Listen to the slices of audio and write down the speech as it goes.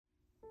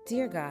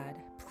Dear God,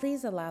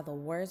 please allow the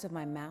words of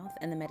my mouth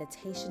and the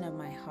meditation of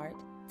my heart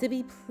to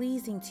be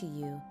pleasing to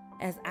you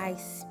as I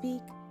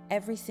speak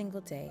every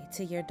single day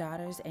to your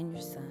daughters and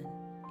your son.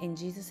 In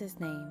Jesus'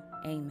 name,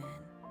 amen.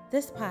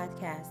 This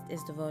podcast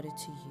is devoted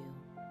to you,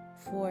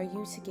 for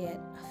you to get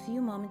a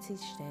few moments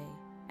each day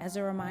as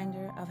a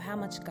reminder of how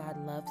much God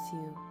loves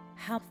you,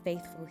 how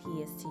faithful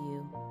He is to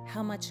you,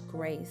 how much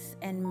grace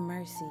and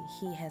mercy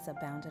He has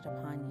abounded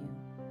upon you.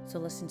 So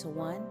listen to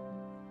 1,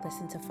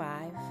 listen to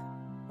 5,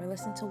 or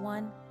listen to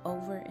 1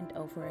 over and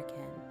over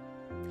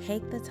again.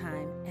 Take the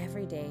time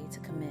every day to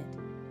commit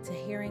to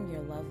hearing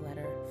your love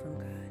letter from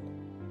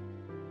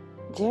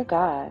God. Dear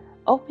God,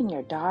 open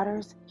your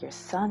daughters, your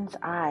sons'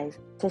 eyes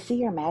to see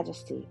your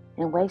majesty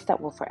in ways that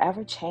will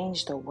forever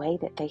change the way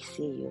that they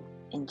see you.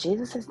 In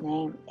Jesus'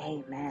 name,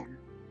 amen.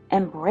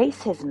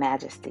 Embrace His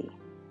majesty.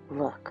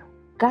 Look,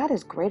 God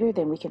is greater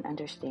than we can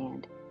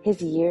understand. His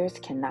years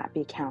cannot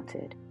be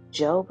counted.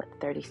 Job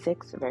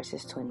 36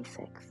 verses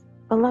 26.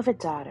 Beloved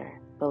daughter,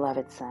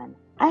 beloved son,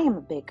 I am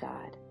a big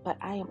God, but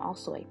I am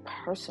also a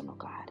personal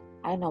God.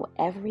 I know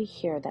every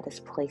hair that is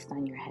placed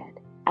on your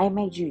head. I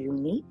made you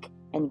unique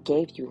and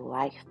gave you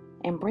life.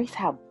 Embrace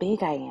how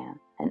big I am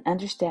and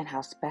understand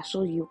how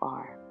special you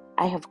are.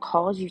 I have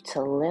called you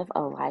to live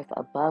a life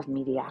above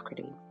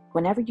mediocrity.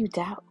 Whenever you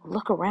doubt,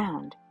 look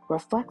around.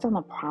 Reflect on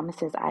the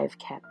promises I have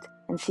kept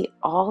and see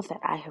all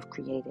that I have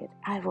created.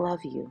 I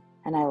love you,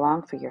 and I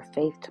long for your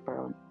faith to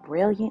burn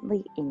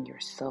brilliantly in your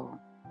soul.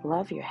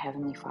 Love your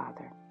Heavenly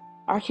Father.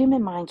 Our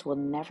human minds will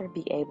never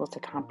be able to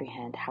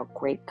comprehend how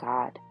great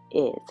God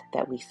is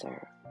that we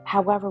serve.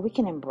 However, we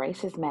can embrace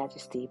His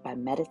majesty by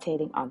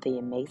meditating on the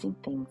amazing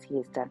things He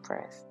has done for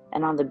us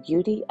and on the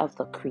beauty of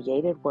the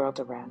created world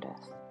around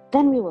us.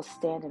 Then we will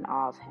stand in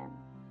awe of Him.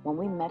 When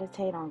we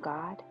meditate on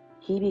God,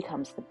 He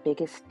becomes the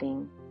biggest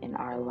thing in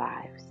our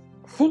lives.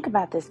 Think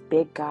about this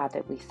big God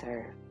that we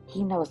serve.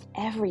 He knows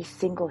every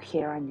single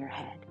hair on your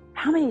head.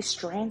 How many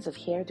strands of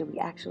hair do we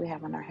actually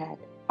have on our head?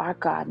 Our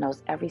God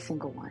knows every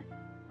single one.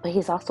 But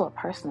He's also a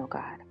personal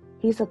God.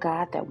 He's a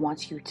God that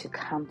wants you to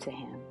come to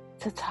Him,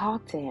 to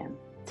talk to Him,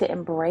 to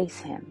embrace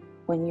Him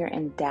when you're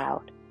in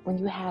doubt, when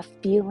you have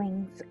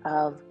feelings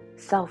of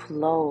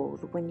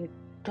self-loathe, when you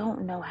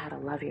don't know how to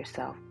love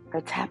yourself or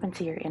tap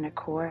into your inner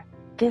core.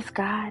 This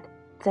God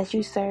that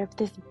you serve,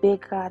 this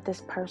big God,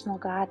 this personal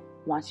God,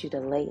 wants you to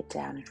lay it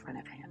down in front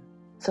of Him.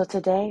 So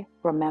today,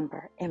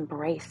 remember,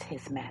 embrace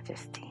His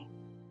majesty.